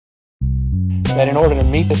that in order to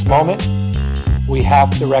meet this moment, we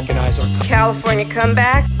have to recognize our California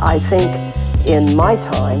comeback. I think in my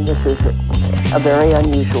time, this is a very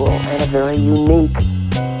unusual and a very unique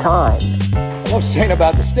time. What I'm saying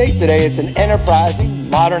about the state today, it's an enterprising,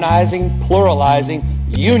 modernizing, pluralizing,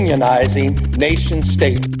 unionizing nation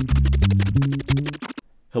state.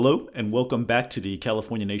 Hello, and welcome back to the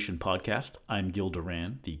California Nation podcast. I'm Gil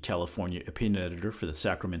Duran, the California opinion editor for the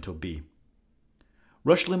Sacramento Bee.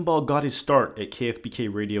 Rush Limbaugh got his start at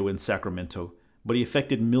KFBK Radio in Sacramento, but he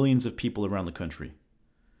affected millions of people around the country.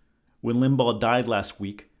 When Limbaugh died last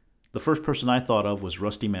week, the first person I thought of was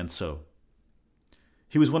Rusty Manseau.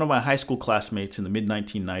 He was one of my high school classmates in the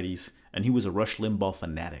mid-1990s, and he was a Rush Limbaugh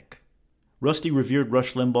fanatic. Rusty revered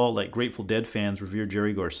Rush Limbaugh like Grateful Dead fans revere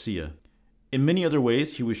Jerry Garcia. In many other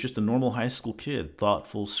ways, he was just a normal high school kid,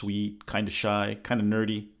 thoughtful, sweet, kind of shy, kind of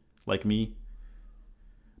nerdy, like me.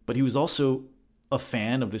 But he was also a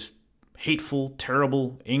fan of this hateful,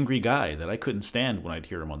 terrible, angry guy that I couldn't stand when I'd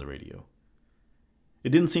hear him on the radio. It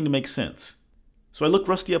didn't seem to make sense. So I looked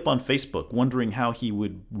Rusty up on Facebook, wondering how he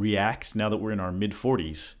would react now that we're in our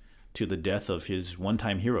mid-40s to the death of his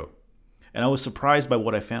one-time hero. And I was surprised by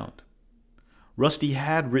what I found. Rusty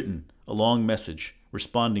had written a long message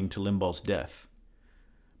responding to Limbaugh's death,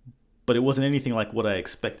 but it wasn't anything like what I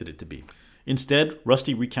expected it to be. Instead,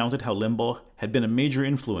 Rusty recounted how Limbaugh had been a major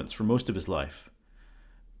influence for most of his life,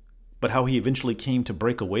 but how he eventually came to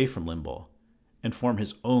break away from Limbaugh and form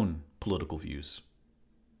his own political views.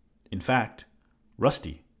 In fact,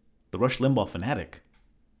 Rusty, the Rush Limbaugh fanatic,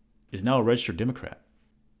 is now a registered Democrat.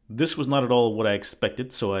 This was not at all what I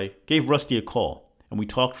expected, so I gave Rusty a call, and we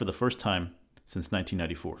talked for the first time since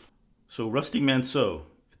 1994. So Rusty Manseau,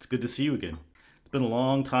 it's good to see you again. It's been a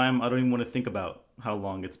long time. I don't even want to think about how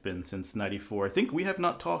long it's been since 94. I think we have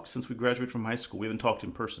not talked since we graduated from high school. We haven't talked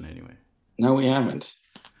in person anyway. No, we haven't.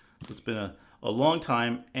 So it's been a long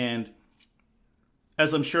time, and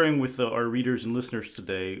as I'm sharing with our readers and listeners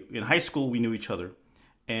today, in high school we knew each other,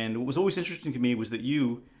 and what was always interesting to me was that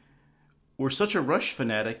you were such a Rush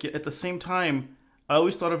fanatic, yet at the same time, I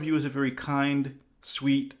always thought of you as a very kind,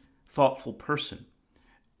 sweet, thoughtful person.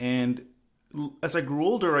 And as I grew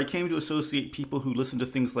older, I came to associate people who listened to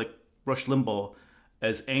things like Rush Limbaugh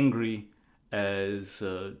as angry, as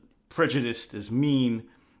prejudiced, as mean,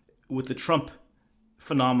 with the Trump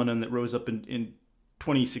phenomenon that rose up in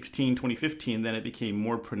 2016, 2015. Then it became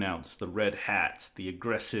more pronounced, the red hats, the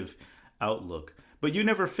aggressive outlook. But you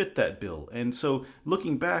never fit that bill. And so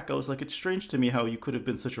looking back, I was like, it's strange to me how you could have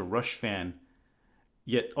been such a Rush fan,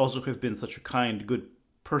 yet also have been such a kind, good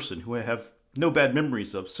person who I have no bad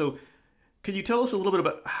memories of. So can you tell us a little bit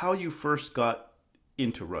about how you first got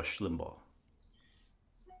into Rush Limbaugh?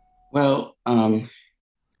 Well,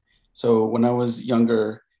 so when I was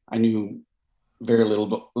younger, I knew very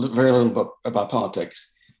little about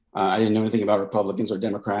politics. I didn't know anything about Republicans or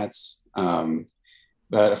Democrats.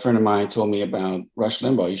 But a friend of mine told me about Rush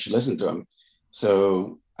Limbaugh. You should listen to him.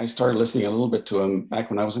 So I started listening a little bit to him back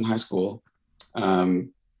when I was in high school,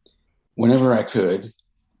 whenever I could.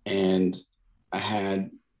 And I had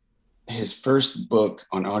his first book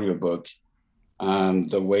on audiobook,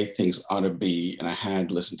 The Way Things Ought to Be. And I had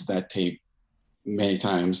listened to that tape many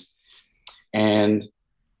times. And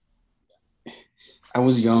I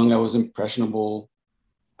was young, I was impressionable.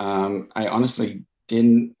 I honestly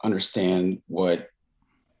didn't understand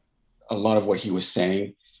a lot of what he was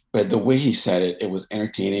saying, but the way he said it, it was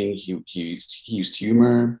entertaining. He used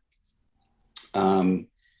humor, and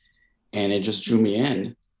it just drew me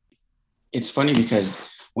in. It's funny because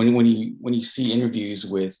when you see interviews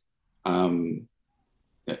with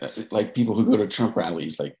like people who go to Trump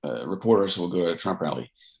rallies, like reporters who will go to a Trump rally,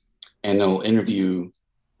 and they'll interview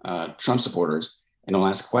Trump supporters and they'll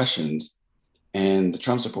ask questions, and the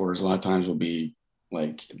Trump supporters a lot of times will be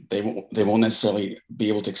like, they won't necessarily be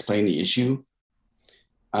able to explain the issue,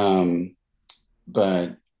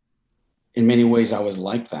 but in many ways I was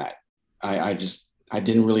like that. I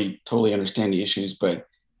didn't really totally understand the issues, but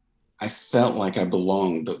I felt like I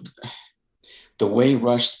belonged. The way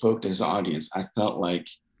Rush spoke to his audience, I felt like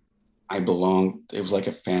I belonged. It was like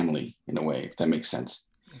a family in a way, if that makes sense.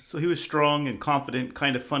 So he was strong and confident,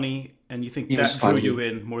 kind of funny, and you think that drew you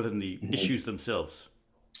in more than the issues themselves?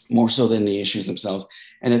 More so than the issues themselves.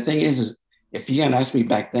 And the thing is if you had asked me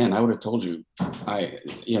back then, I would have told you,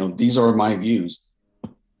 these are my views.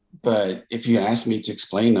 But if you asked me to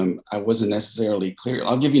explain them, I wasn't necessarily clear.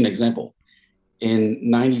 I'll give you an example. In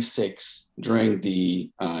 '96, during the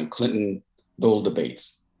Clinton-Dole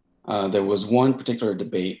debates, there was one particular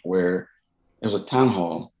debate where there was a town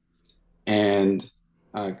hall, and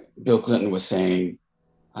Bill Clinton was saying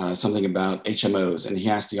something about HMOs, and he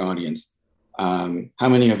asked the audience, how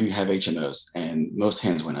many of you have HMOs? And most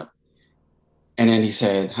hands went up. And then he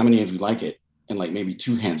said, how many of you like it? And like maybe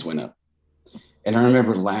 2 hands went up. And I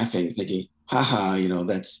remember laughing, thinking, haha,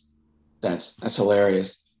 that's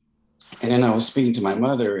hilarious. And then I was speaking to my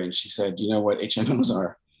mother and she said, you know what HMOs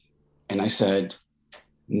are? And I said,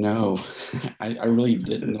 no, I really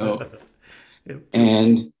didn't know.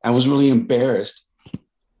 And I was really embarrassed.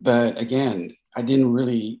 But again, I didn't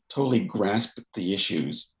really totally grasp the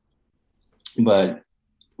issues. But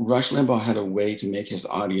Rush Limbaugh had a way to make his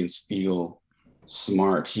audience feel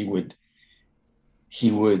smart. He would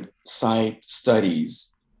cite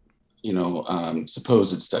studies,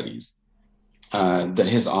 supposed studies, that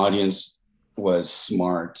his audience was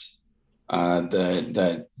smart,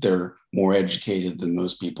 that they're more educated than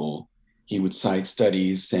most people. He would cite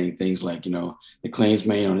studies saying things like, the claims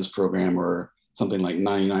made on his program are something like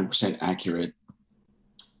 99% accurate.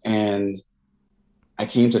 And I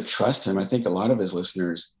came to trust him. I think a lot of his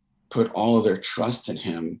listeners put all of their trust in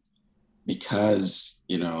him because,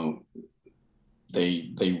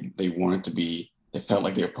 they wanted to be, they felt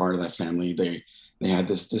like they were part of that family. They had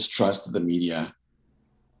this distrust of the media.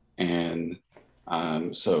 And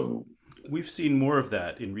so we've seen more of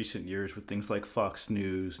that in recent years with things like Fox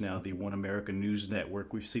News, now the One America News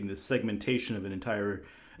Network. We've seen the segmentation of an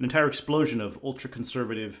entire explosion of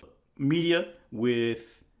ultra-conservative media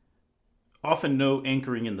with often no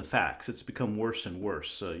anchoring in the facts. It's become worse and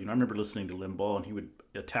worse. I remember listening to Limbaugh and he would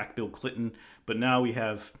attack Bill Clinton, but now we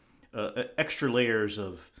have extra layers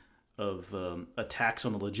of attacks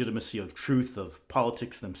on the legitimacy of truth, of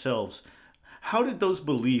politics themselves. How did those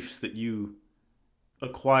beliefs that you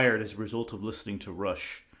acquired as a result of listening to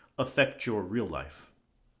Rush affect your real life?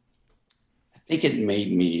 I think it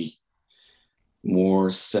made me more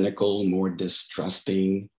cynical, more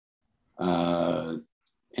distrusting, and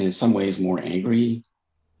in some ways more angry.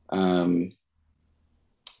 As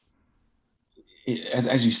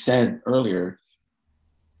you said earlier,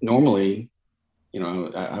 normally,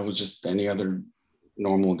 I was just any other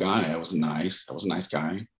normal guy. I was a nice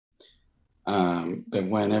guy. But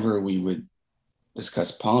whenever we would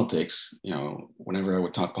discuss politics, whenever I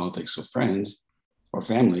would talk politics with friends or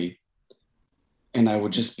family, and I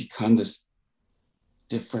would just become this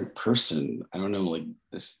different person. I don't know, like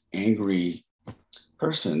this angry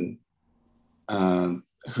person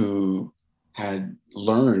who had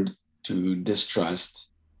learned to distrust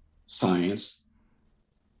science,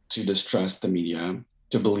 to distrust the media,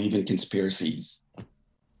 to believe in conspiracies.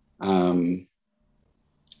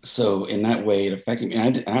 So in that way, it affected me.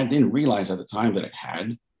 And I didn't realize at the time that it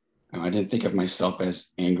had. I didn't think of myself as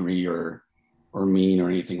angry or mean or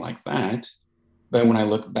anything like that. But when I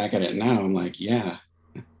look back at it now, I'm like, yeah,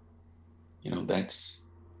 that's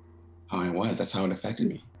how I was. That's how it affected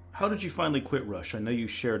me. How did you finally quit Rush? I know you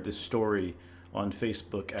shared this story on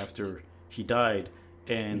Facebook after he died,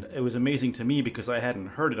 and it was amazing to me because I hadn't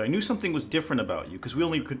heard it. I knew something was different about you because we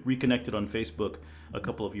only reconnected on Facebook a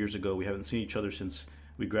couple of years ago. We haven't seen each other since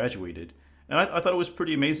we graduated. And I thought it was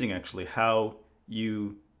pretty amazing, actually, how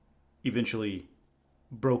you eventually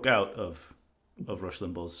broke out of Rush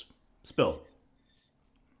Limbaugh's spell.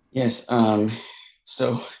 Yes.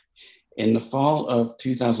 So in the fall of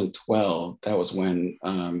 2012, that was when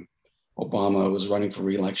Obama was running for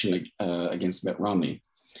re-election against Mitt Romney.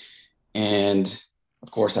 And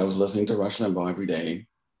of course, I was listening to Rush Limbaugh every day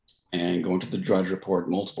and going to the Drudge Report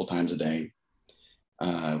multiple times a day,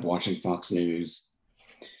 watching Fox News.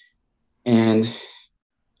 And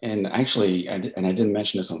actually, I didn't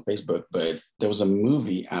mention this on Facebook, but there was a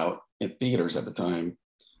movie out in theaters at the time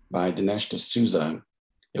by Dinesh D'Souza.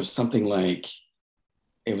 It was something like,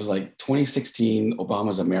 2016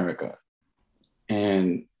 Obama's America.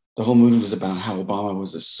 And the whole movie was about how Obama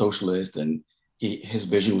was a socialist and his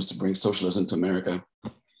vision was to bring socialism to America.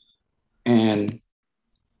 And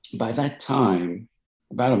by that time,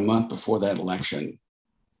 about a month before that election,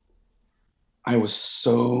 I was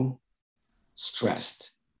so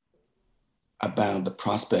stressed about the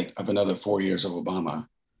prospect of another 4 years of Obama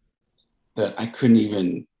that I couldn't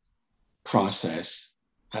even process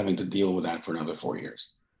having to deal with that for another 4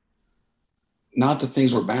 years. Not that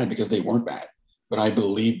things were bad, because they weren't bad, but I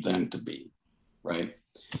believed them to be, right?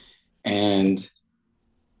 And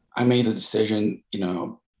I made the decision,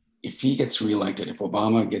 if he gets reelected, if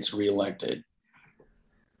Obama gets reelected,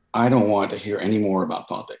 I don't want to hear any more about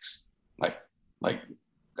politics. Like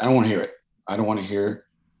I don't want to hear it. I don't want to hear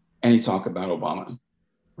any talk about Obama,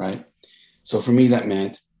 right? So for me, that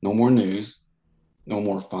meant no more news, no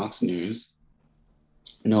more Fox News,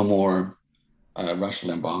 no more Rush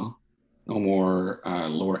Limbaugh, no more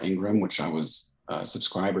Laura Ingraham, which I was a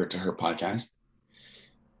subscriber to her podcast.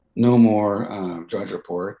 no more Drudge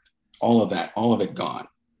Report, all of it gone.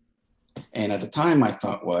 And at the time, my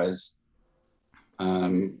thought was,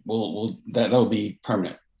 that'll be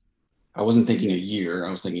permanent. I wasn't thinking a year.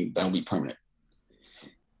 I was thinking that'll be permanent.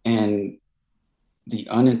 And the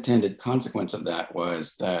unintended consequence of that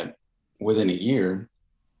was that within a year,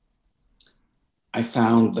 I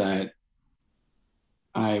found that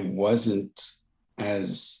I wasn't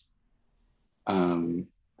as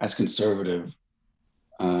conservative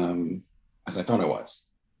as I thought I was.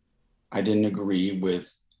 I didn't agree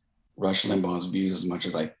with Rush Limbaugh's views as much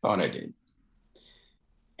as I thought I did.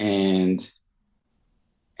 And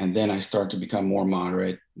then I start to become more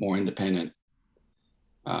moderate, more independent.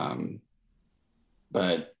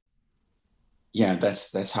 But yeah,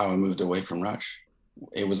 that's how I moved away from Rush.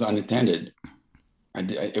 It was unintended. I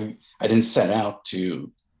didn't set out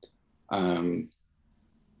to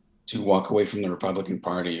walk away from the Republican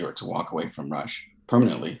Party or to walk away from Rush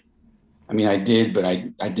permanently. I mean, I did, but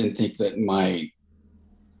I didn't think that my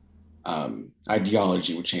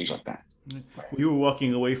ideology would change like that. You were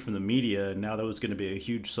walking away from the media, and now there was going to be a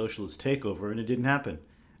huge socialist takeover, and it didn't happen.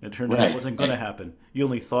 It turned out it wasn't going to happen. You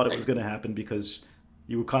only thought it was going to happen because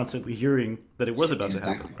you were constantly hearing that it was about to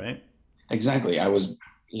happen, right? Exactly. I was,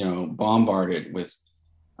 bombarded with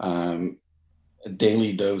a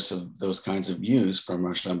daily dose of those kinds of views from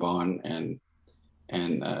Rush Limbaugh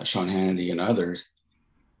and Sean Hannity and others.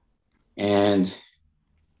 And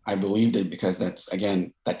I believed it because that's,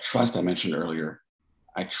 again, that trust I mentioned earlier.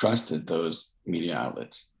 I trusted those media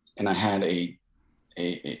outlets, and I had a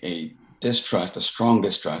distrust, a strong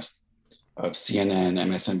distrust of CNN,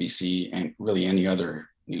 MSNBC, and really any other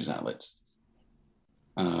news outlets.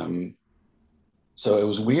 So it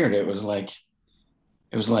was weird. It was like,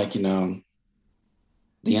 the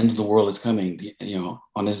end of the world is coming,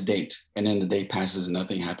 on this date, and then the date passes and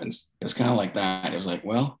nothing happens. It was kind of like that. It was like,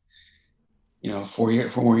 well,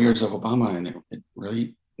 4 more years of Obama, and it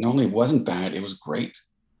really not only wasn't bad, it was great.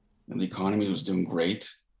 And the economy was doing great.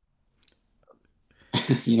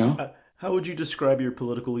 How would you describe your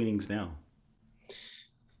political leanings now?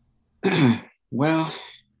 Well,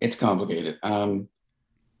 it's complicated.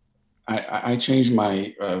 I changed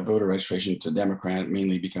my voter registration to Democrat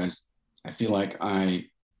mainly because I feel like I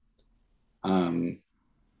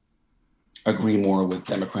agree more with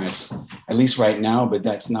Democrats, at least right now, but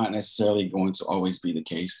that's not necessarily going to always be the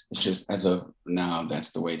case. It's just as of now,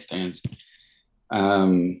 that's the way it stands.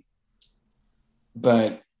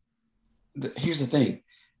 But here's the thing.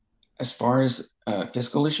 As far as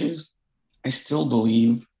fiscal issues, I still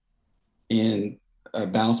believe in a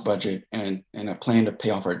balanced budget and a plan to pay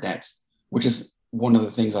off our debts, which is one of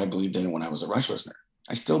the things I believed in when I was a Rush listener.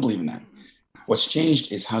 I still believe in that. What's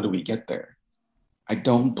changed is how do we get there? I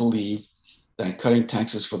don't believe that cutting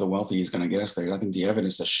taxes for the wealthy is going to get us there. I think the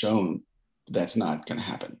evidence has shown that's not going to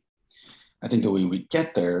happen. I think the way we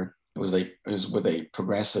get there is with a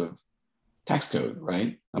progressive tax code,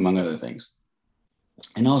 right? Among other things.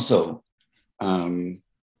 And also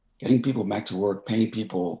getting people back to work, paying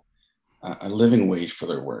people a living wage for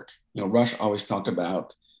their work. Rush always talked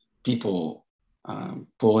about people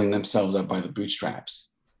pulling themselves up by the bootstraps.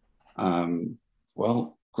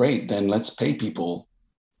 Well, great, then let's pay people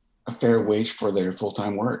a fair wage for their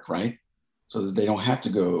full-time work, right? So that they don't have to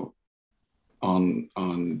go on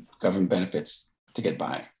government benefits to get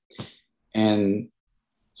by. And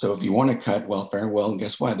so if you want to cut welfare, well,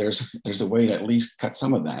 guess what? There's a way to at least cut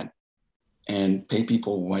some of that and pay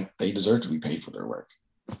people what they deserve to be paid for their work.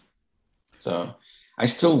 So I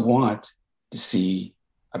still want to see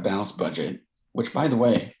a balanced budget, which, by the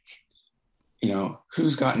way,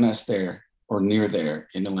 who's gotten us there or near there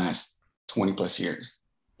in the last 20 plus years?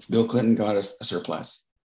 Bill Clinton got us a surplus,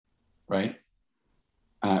 right?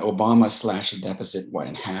 Obama slashed the deficit,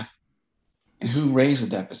 in half? And who raised the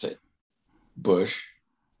deficit? Bush,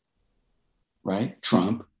 right?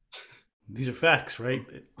 Trump. These are facts, right?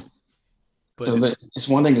 But so it's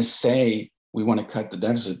one thing to say we want to cut the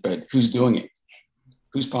deficit, but who's doing it?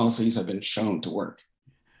 Whose policies have been shown to work?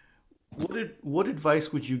 What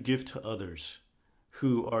advice would you give to others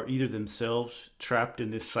who are either themselves trapped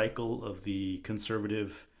in this cycle of the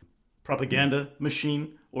conservative propaganda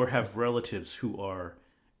machine or have relatives who are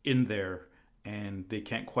in there and they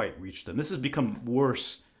can't quite reach them? This has become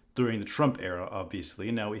worse during the Trump era, obviously.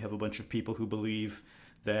 And now we have a bunch of people who believe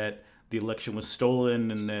that the election was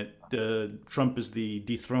stolen and that Trump is the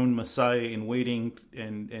dethroned messiah in waiting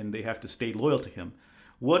and they have to stay loyal to him.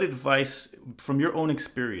 What advice, from your own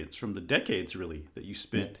experience, from the decades really that you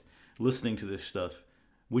spent listening to this stuff,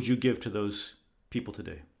 would you give to those people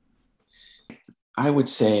today? I would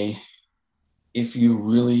say, if you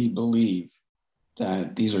really believe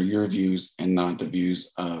that these are your views and not the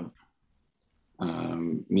views of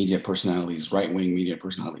media personalities, right-wing media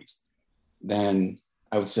personalities, then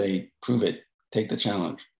I would say prove it, take the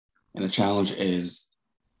challenge. And the challenge is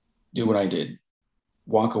do what I did,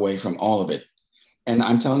 walk away from all of it. And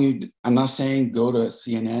I'm telling you, I'm not saying go to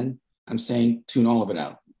CNN. I'm saying tune all of it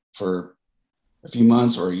out for a few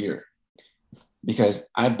months or a year. Because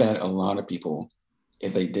I bet a lot of people,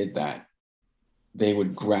 if they did that, they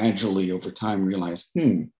would gradually over time realize,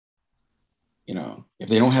 if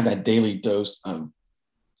they don't have that daily dose of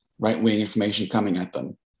right-wing information coming at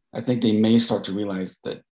them, I think they may start to realize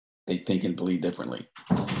that they think and believe differently.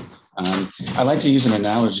 I like to use an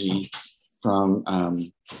analogy from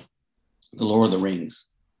The Lord of the Rings.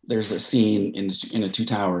 There's a scene in the Two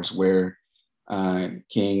Towers where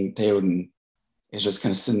King Theoden is just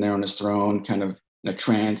kind of sitting there on his throne, kind of in a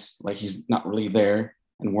trance, like he's not really there,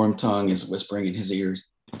 and Wormtongue is whispering in his ears.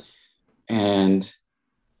 And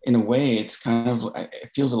in a way, it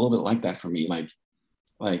feels a little bit like that for me,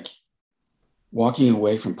 like walking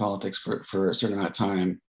away from politics for a certain amount of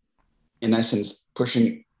time, in essence,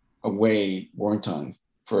 pushing away Wormtongue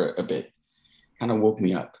for a bit, kind of woke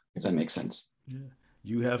me up, if that makes sense. Yeah.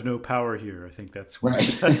 You have no power here. I think that's right.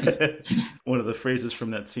 one of the phrases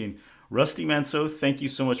from that scene. Rusty Manso, thank you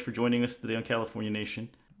so much for joining us today on California Nation.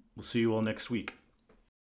 We'll see you all next week.